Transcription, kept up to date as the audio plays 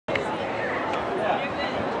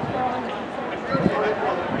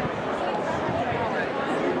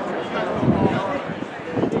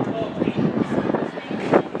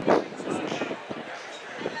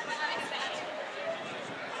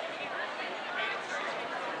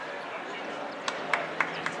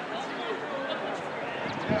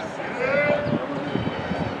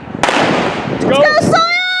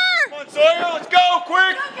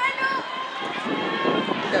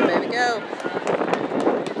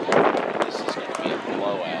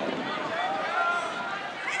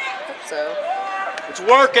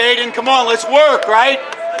work, Aiden. Come on, let's work, right?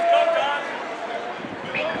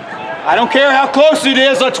 I don't care how close it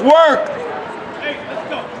is, let's work.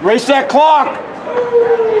 Race that clock.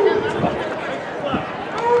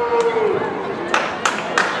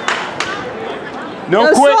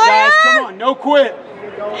 No quit, guys. Come on, no quit.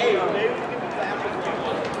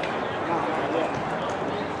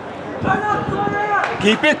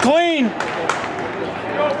 Keep it clean.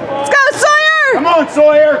 Let's go, Sawyer! Come on,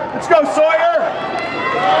 Sawyer. Let's go, Sawyer.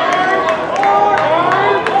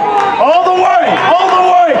 All the way, all the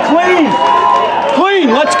way. Clean. Clean.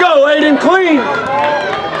 Let's go, Aiden. Clean.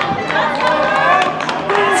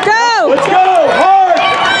 Let's go. Let's go. Hard.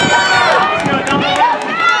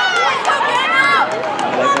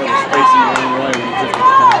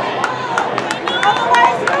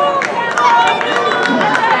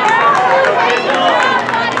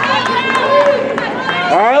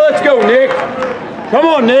 All right, let's go, Nick. Come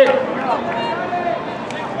on, Nick.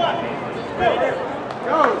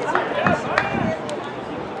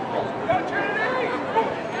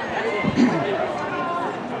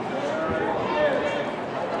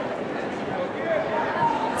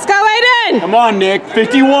 Let's go, Aiden. Come on, Nick.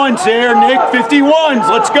 51s here, Nick. 51s.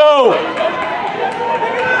 Let's go.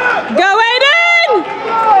 Go, Aiden.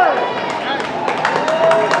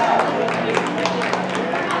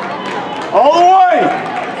 All the way.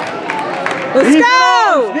 Let's Knees go.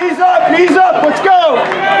 up, knees up, knees up. Let's go.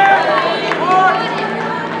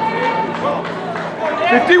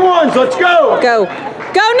 51s. Let's go. Go.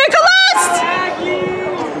 Go, Nicholas.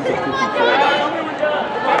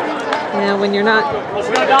 Yeah, when you're not. Let's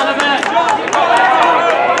go, Donovan.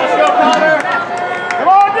 Let's go, Connor. Come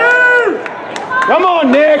on, dude. Come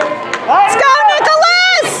on, Nick. Let's go,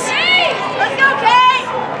 Nicholas. Let's go, Kate!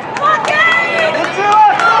 Come on, Kate! Let's do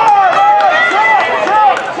it. Oh,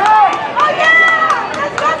 yeah!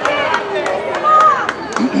 Let's go, Kate! Come on!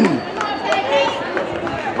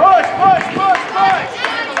 Push, push, push, push.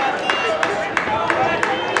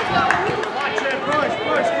 Watch it, push,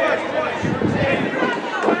 push, push, push.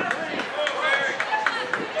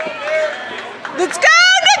 Let's go,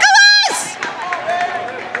 Nicholas.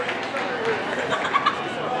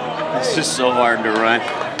 It's just so hard to run.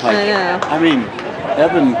 I know. I mean,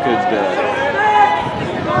 Evan could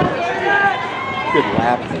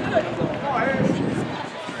lap him.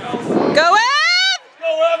 Go, Ev.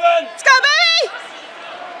 Go, Evan! Let's go, baby.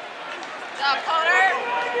 Good job, Connor.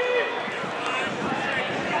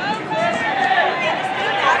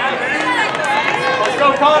 Let's go,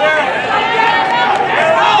 Connor!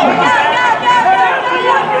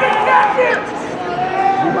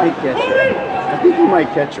 He might catch her. I think he might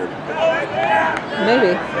catch her.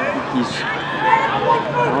 Maybe. He's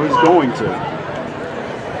going to.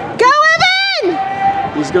 Go, Evan.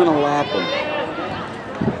 He's gonna lap him.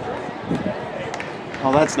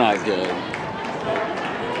 Oh, that's not good.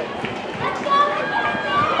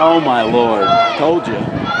 Oh my Lord! Told you.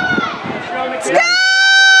 Let's go.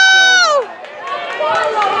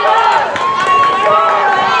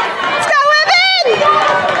 Let's go, Evan.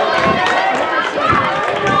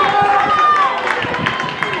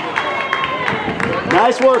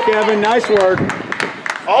 Nice work, Evan. Nice work.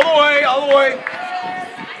 All the way, all the way.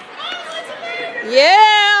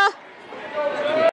 Yeah.